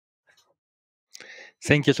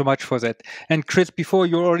 Thank you so much for that. And Chris, before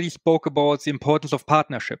you already spoke about the importance of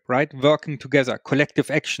partnership, right? Working together, collective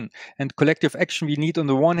action. And collective action we need on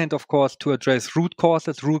the one hand, of course, to address root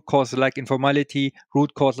causes like informality,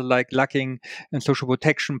 root causes like lacking in social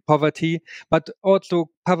protection, poverty, but also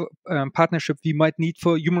partnership we might need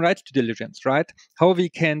for human rights due diligence, right? How we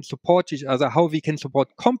can support each other, how we can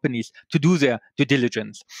support companies to do their due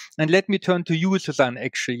diligence. And let me turn to you, Susanne,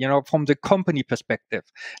 actually, from the company perspective,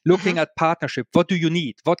 looking at partnership, what do you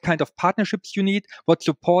need? What kind of partnerships you need? What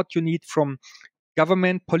support you need from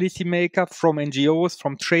government, policymaker, from NGOs,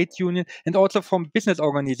 from trade union, and also from business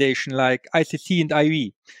organizations like ICC and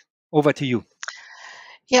IE? Over to you.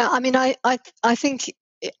 Yeah, I mean, I think,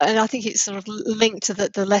 and I think it's sort of linked to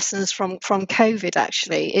the lessons from COVID,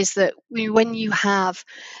 actually, is that when you have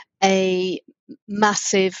a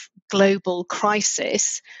massive global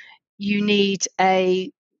crisis, you need a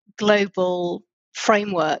global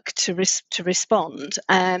framework to respond.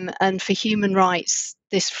 And for human rights,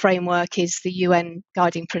 this framework is the UN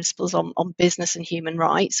Guiding Principles on Business and Human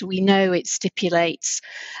Rights. We know it stipulates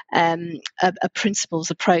a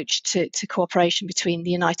principles approach to cooperation between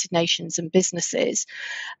the United Nations and businesses.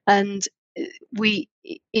 And I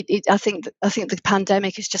think the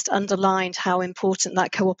pandemic has just underlined how important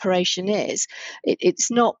that cooperation is.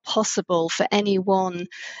 It's not possible for any one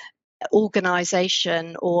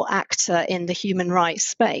organization or actor in the human rights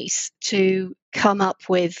space to come up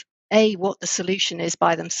with what the solution is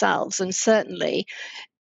by themselves. And certainly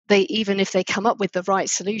even if they come up with the right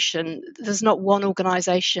solution, there's not one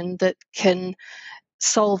organization that can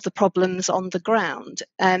solve the problems on the ground.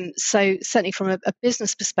 So certainly from a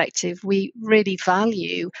business perspective, we really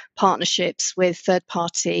value partnerships with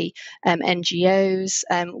third-party NGOs.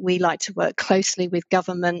 We like to work closely with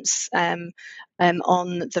governments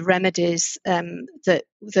on the remedies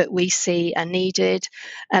that we see are needed,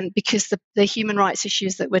 because the human rights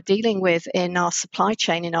issues that we're dealing with in our supply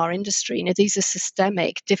chain, in our industry, these are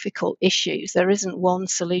systemic, difficult issues. There isn't one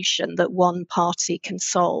solution that one party can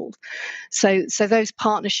solve. So those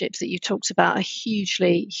partnerships that you talked about are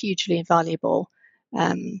hugely, hugely invaluable,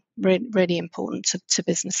 really important to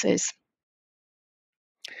businesses.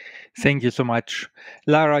 Thank you so much.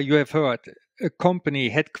 Lara, you have heard a company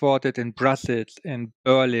headquartered in Brussels, in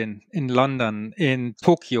Berlin, in London, in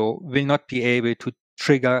Tokyo will not be able to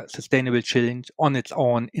trigger sustainable change on its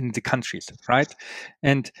own in the countries, right?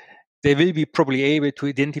 And they will be probably able to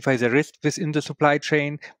identify the risk within the supply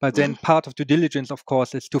chain, but then part of due diligence, of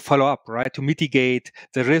course, is to follow up, right? To mitigate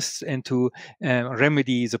the risks and to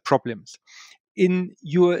remedy the problems. In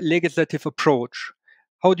your legislative approach,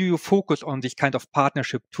 how do you focus on this kind of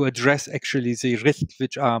partnership to address actually the risks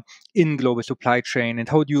which are in global supply chain, and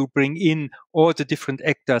how do you bring in all the different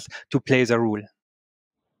actors to play their role?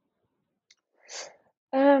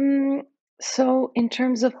 So in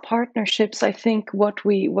terms of partnerships, I think what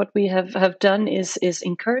we have done is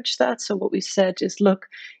encourage that. So what we said is, look,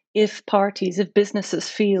 if businesses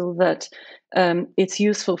feel that it's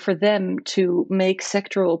useful for them to make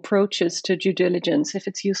sectoral approaches to due diligence, if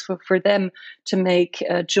it's useful for them to make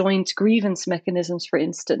joint grievance mechanisms, for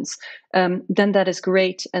instance, then that is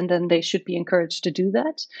great, and then they should be encouraged to do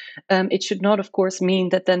that. It should not, of course, mean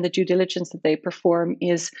that then the due diligence that they perform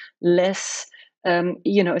is less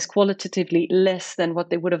is qualitatively less than what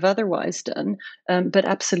they would have otherwise done. But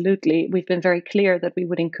absolutely, we've been very clear that we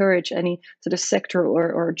would encourage any sort of sectoral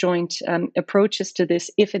or joint approaches to this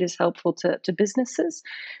if it is helpful to businesses.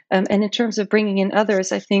 And in terms of bringing in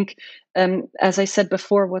others, I think, as I said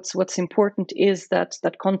before, what's important is that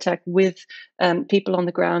contact with people on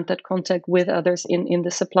the ground, that contact with others in the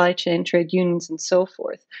supply chain, trade unions, and so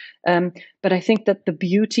forth. But I think that the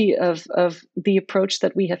beauty of the approach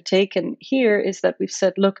that we have taken here is that we've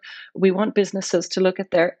said, look, we want businesses to look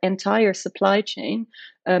at their entire supply chain.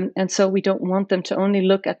 And so we don't want them to only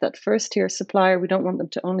look at that first tier supplier. We don't want them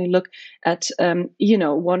to only look at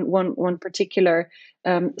one particular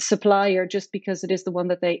supplier just because it is the one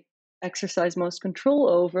that they exercise most control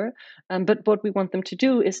over. But what we want them to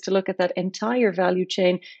do is to look at that entire value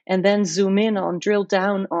chain and then zoom in on, drill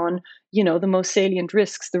down on, the most salient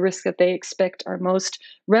risks, the risks that they expect are most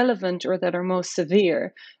relevant or that are most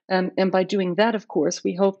severe. And by doing that, of course,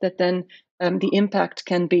 we hope that then the impact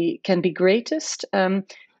can be greatest.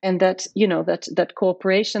 And that that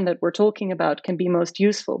cooperation that we're talking about can be most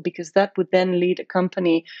useful, because that would then lead a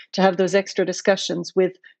company to have those extra discussions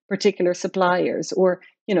with particular suppliers, or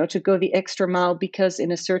to go the extra mile because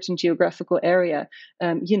in a certain geographical area,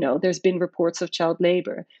 there's been reports of child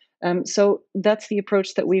labor. So that's the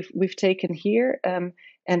approach that we've taken here.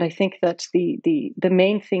 And I think that the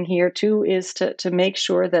main thing here too is to make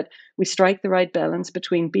sure that we strike the right balance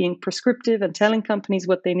between being prescriptive and telling companies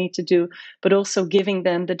what they need to do, but also giving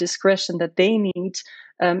them the discretion that they need,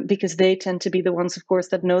 because they tend to be the ones, of course,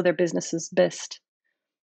 that know their businesses best.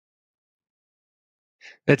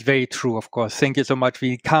 That's very true, of course. Thank you so much.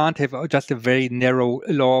 We can't have just a very narrow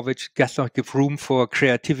law which does not give room for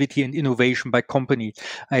creativity and innovation by companies.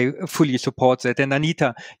 I fully support that. And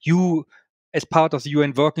Anita, you, as part of the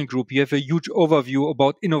UN working group, you have a huge overview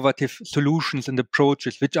about innovative solutions and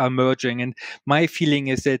approaches which are emerging. And my feeling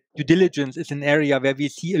is that due diligence is an area where we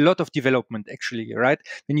see a lot of development, actually, right?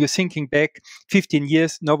 When you're thinking back 15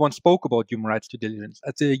 years, no one spoke about human rights due diligence.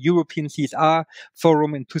 At the European CSR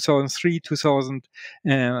Forum in 2003,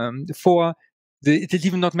 2004, it is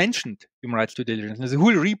even not mentioned, human rights due diligence. There's a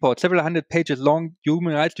whole report, several hundred pages long,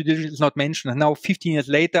 human rights due diligence is not mentioned. And now, 15 years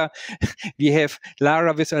later, we have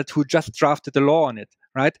Lara Wissert, who just drafted a law on it,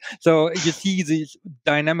 right? So you see this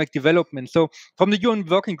dynamic development. So from the UN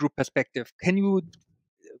Working Group perspective, can you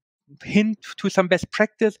hint to some best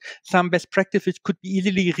practice which could be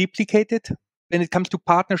easily replicated when it comes to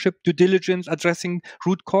partnership, due diligence, addressing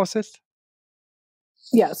root causes?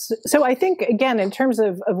 Yes. So I think, again, in terms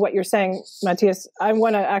of what you're saying, Matthias, I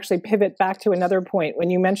want to actually pivot back to another point. When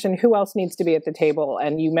you mentioned who else needs to be at the table,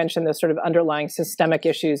 and you mentioned the sort of underlying systemic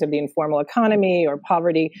issues of the informal economy or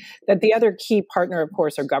poverty, that the other key partner, of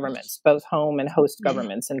course, are governments, both home and host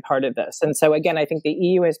governments, in part of this. And so, again, I think the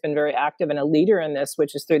EU has been very active and a leader in this,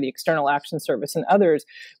 which is through the External Action Service and others,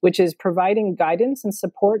 which is providing guidance and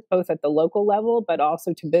support both at the local level, but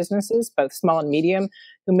also to businesses, both small and medium,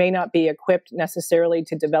 who may not be equipped necessarily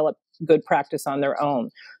to develop good practice on their own.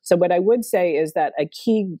 So what I would say is that a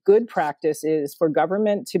key good practice is for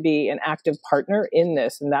government to be an active partner in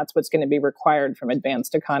this. And that's what's going to be required from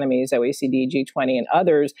advanced economies, OECD, G20, and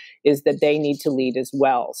others, is that they need to lead as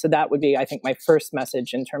well. So that would be, I think, my first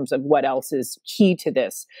message in terms of what else is key to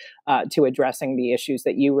this, to addressing the issues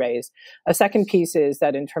that you raised. A second piece is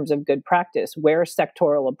that in terms of good practice, where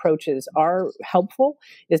sectoral approaches are helpful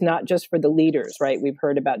is not just for the leaders, right? We've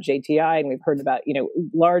heard about JTI and we've heard about,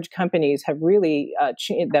 large companies have really,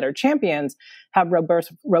 that are champions, have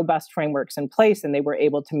robust frameworks in place, and they were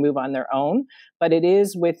able to move on their own. But it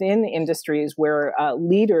is within industries where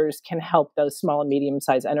leaders can help those small and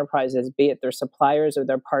medium-sized enterprises, be it their suppliers or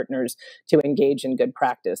their partners, to engage in good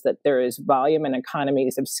practice, that there is volume and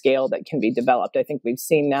economies of scale that can be developed. I think we've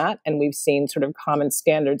seen that, and we've seen sort of common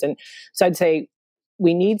standards. And so I'd say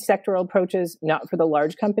we need sectoral approaches, not for the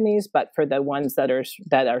large companies, but for the ones that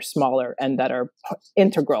are smaller and that are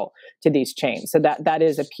integral to these chains. So that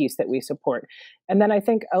is a piece that we support. And then I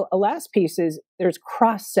think a last piece is there's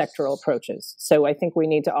cross-sectoral approaches. So I think we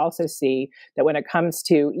need to also see that when it comes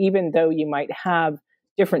to, even though you might have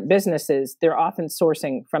different businesses, they're often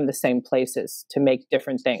sourcing from the same places to make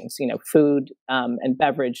different things. Food and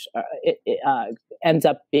beverage ends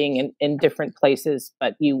up being in different places,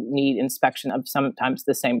 but you need inspection of sometimes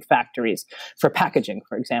the same factories for packaging,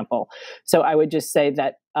 for example. So I would just say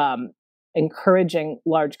that encouraging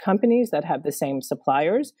large companies that have the same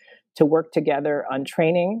suppliers to work together on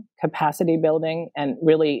training, capacity building, and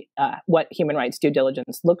really what human rights due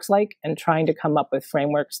diligence looks like, and trying to come up with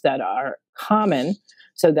frameworks that are common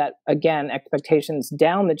so that, again, expectations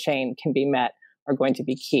down the chain can be met are going to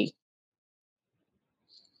be key.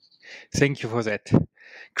 Thank you for that.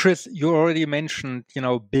 Chris, you already mentioned,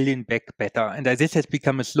 building back better, and this has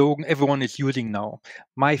become a slogan everyone is using now.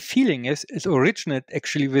 My feeling is it originated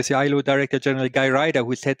actually with the ILO Director General Guy Ryder,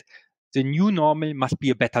 who said, the new normal must be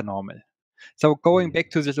a better normal. So going back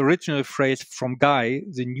to this original phrase from Guy,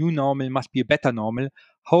 the new normal must be a better normal,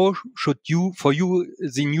 how should for you,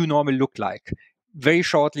 the new normal look like? Very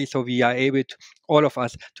shortly, so we are able to, all of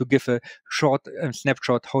us, to give a short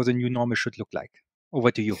snapshot how the new normal should look like.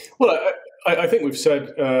 Over to you. Well, I think we've said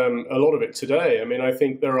a lot of it today. I mean, I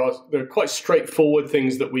think there are quite straightforward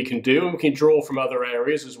things that we can do, and we can draw from other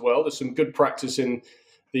areas as well. There's some good practice in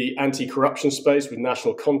the anti-corruption space with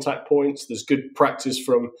national contact points. There's good practice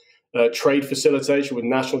from trade facilitation with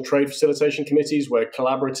national trade facilitation committees, where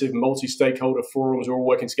collaborative multi-stakeholder forums are all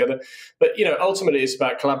working together. But ultimately, it's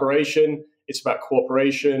about collaboration, it's about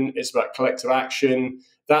cooperation, it's about collective action.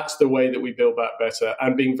 That's the way that we build back better,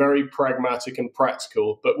 and being very pragmatic and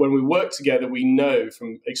practical. But when we work together, we know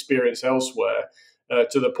from experience elsewhere,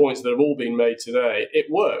 to the points that have all been made today, it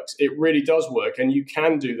works. It really does work. And you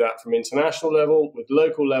can do that from international level, with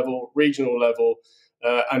local level, regional level,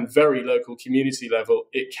 and very local community level.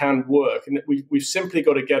 It can work. And we've simply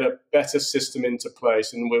got to get a better system into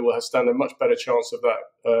place, and we will stand a much better chance of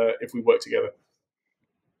that if we work together.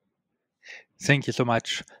 Thank you so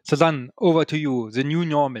much. Susanne, over to you. The new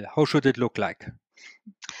normal, how should it look like?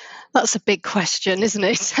 That's a big question, isn't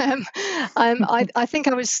it? I think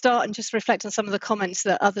I would start and just reflect on some of the comments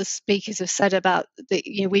that other speakers have said about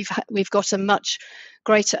we've got a much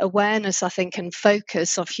greater awareness, I think, and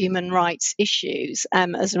focus of human rights issues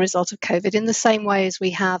as a result of COVID, in the same way as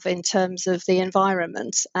we have in terms of the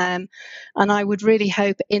environment. And I would really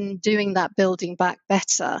hope, in doing that building back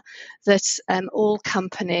better, that all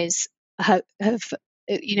companies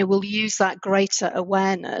will use that greater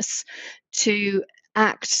awareness to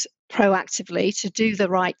act proactively, to do the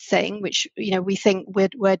right thing, which we think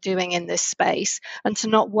we're doing in this space, and to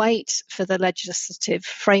not wait for the legislative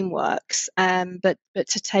frameworks, but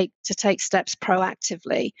to take steps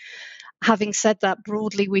proactively. Having said that,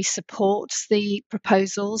 broadly, we support the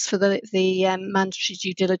proposals for the mandatory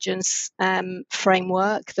due diligence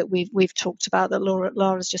framework that we've talked about, that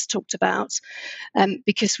Laura's just talked about,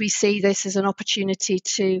 because we see this as an opportunity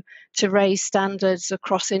to raise standards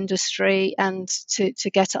across industry, and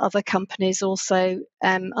to get other companies also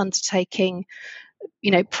undertaking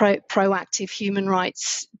proactive human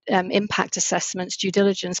rights impact assessments, due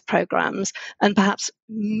diligence programs, and perhaps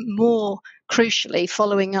more crucially,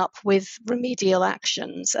 following up with remedial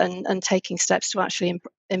actions and taking steps to actually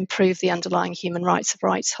improve the underlying human rights of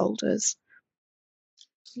rights holders.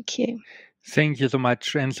 Thank you. Thank you so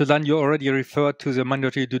much. And Susanne, you already referred to the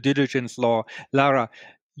mandatory due diligence law. Lara,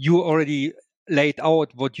 you already laid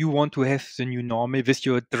out what you want to have the new normal with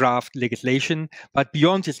your draft legislation. But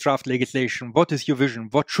beyond this draft legislation, what is your vision?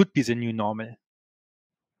 What should be the new normal?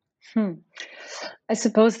 I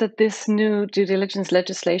suppose that this new due diligence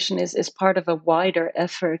legislation is part of a wider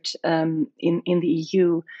effort in the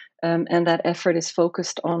EU, and that effort is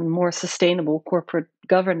focused on more sustainable corporate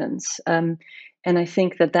governance. And I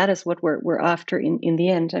think that is what we're after in the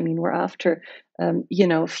end. I mean, we're after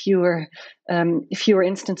fewer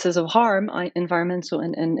instances of harm, environmental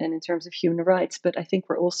and in terms of human rights. But I think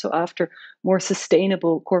we're also after more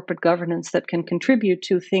sustainable corporate governance that can contribute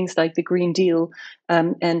to things like the Green Deal,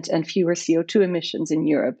 and fewer CO2 emissions in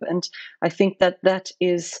Europe. And I think that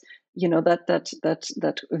is,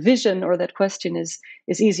 that vision or that question is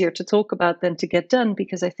easier to talk about than to get done,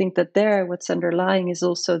 because I think that what's underlying is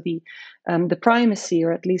also the primacy,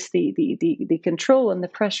 or at least the control and the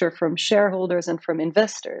pressure from shareholders and from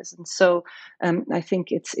investors. And so I think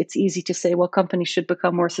it's easy to say, well, companies should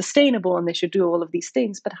become more sustainable and they should do all of these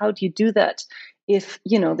things. But how do you do that if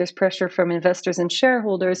there's pressure from investors and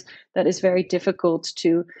shareholders that is very difficult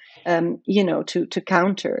to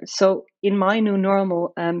counter? So in my new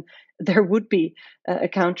normal, there would be a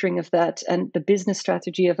countering of that, and the business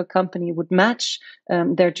strategy of a company would match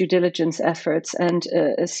their due diligence efforts, and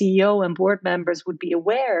a CEO and board members would be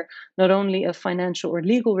aware not only of financial or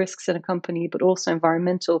legal risks in a company, but also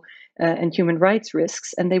environmental and human rights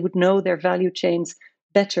risks, and they would know their value chains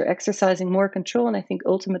better, exercising more control, and I think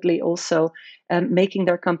ultimately also making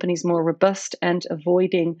their companies more robust and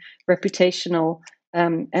avoiding reputational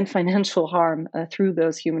and financial harm through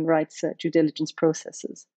those human rights due diligence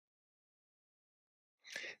processes.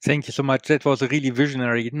 Thank you so much. That was really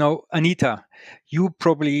visionary. Now, Anita, you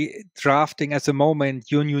probably drafting at the moment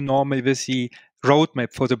your new normal with the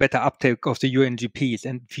roadmap for the better uptake of the UNGPs,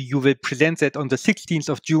 and you will present that on the 16th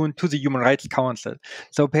of June to the Human Rights Council.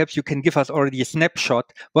 So perhaps you can give us already a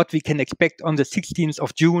snapshot what we can expect on the 16th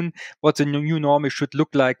of June, what the new normal should look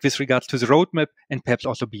like with regards to the roadmap and perhaps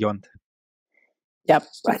also beyond. Yep.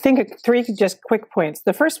 I think 3 just quick points.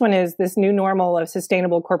 The first one is this new normal of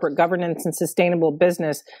sustainable corporate governance and sustainable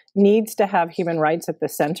business needs to have human rights at the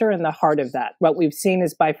center and the heart of that. What we've seen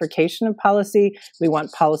is bifurcation of policy. We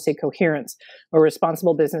want policy coherence or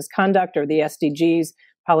responsible business conduct or the SDGs.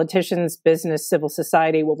 Politicians, business, civil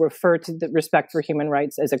society will refer to the respect for human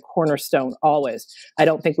rights as a cornerstone always. I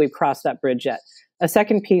don't think we've crossed that bridge yet. A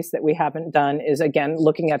second piece that we haven't done is, again,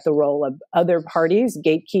 looking at the role of other parties,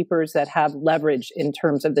 gatekeepers that have leverage in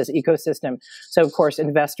terms of this ecosystem. So, of course,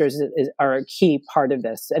 investors are a key part of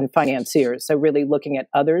this, and financiers. So really looking at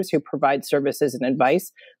others who provide services and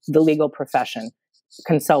advice, the legal profession,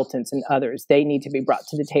 consultants and others. They need to be brought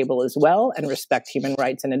to the table as well and respect human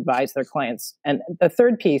rights and advise their clients. And the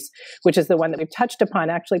third piece, which is the one that we've touched upon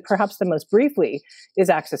actually perhaps the most briefly, is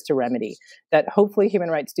access to remedy. That hopefully human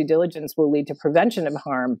rights due diligence will lead to prevention of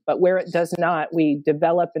harm, but where it does not, we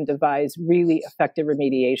develop and devise really effective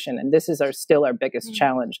remediation. And this is still our biggest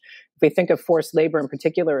challenge. If we think of forced labor in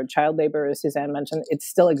particular, or child labor, as Suzanne mentioned, it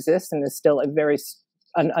still exists and is still a very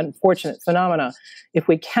unfortunate phenomena. If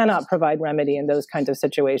we cannot provide remedy in those kinds of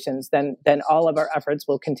situations, then all of our efforts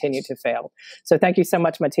will continue to fail. So thank you so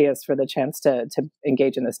much, Matthias, for the chance to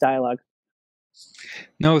engage in this dialogue.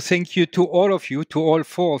 No, thank you to all of you, to all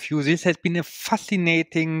 4 of you. This has been a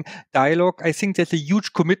fascinating dialogue. I think there's a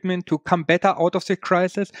huge commitment to come better out of the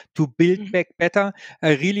crisis, to build back better.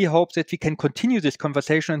 I really hope that we can continue this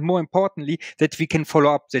conversation, and more importantly, that we can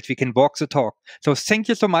follow up, that we can walk the talk. So thank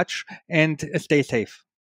you so much, and stay safe.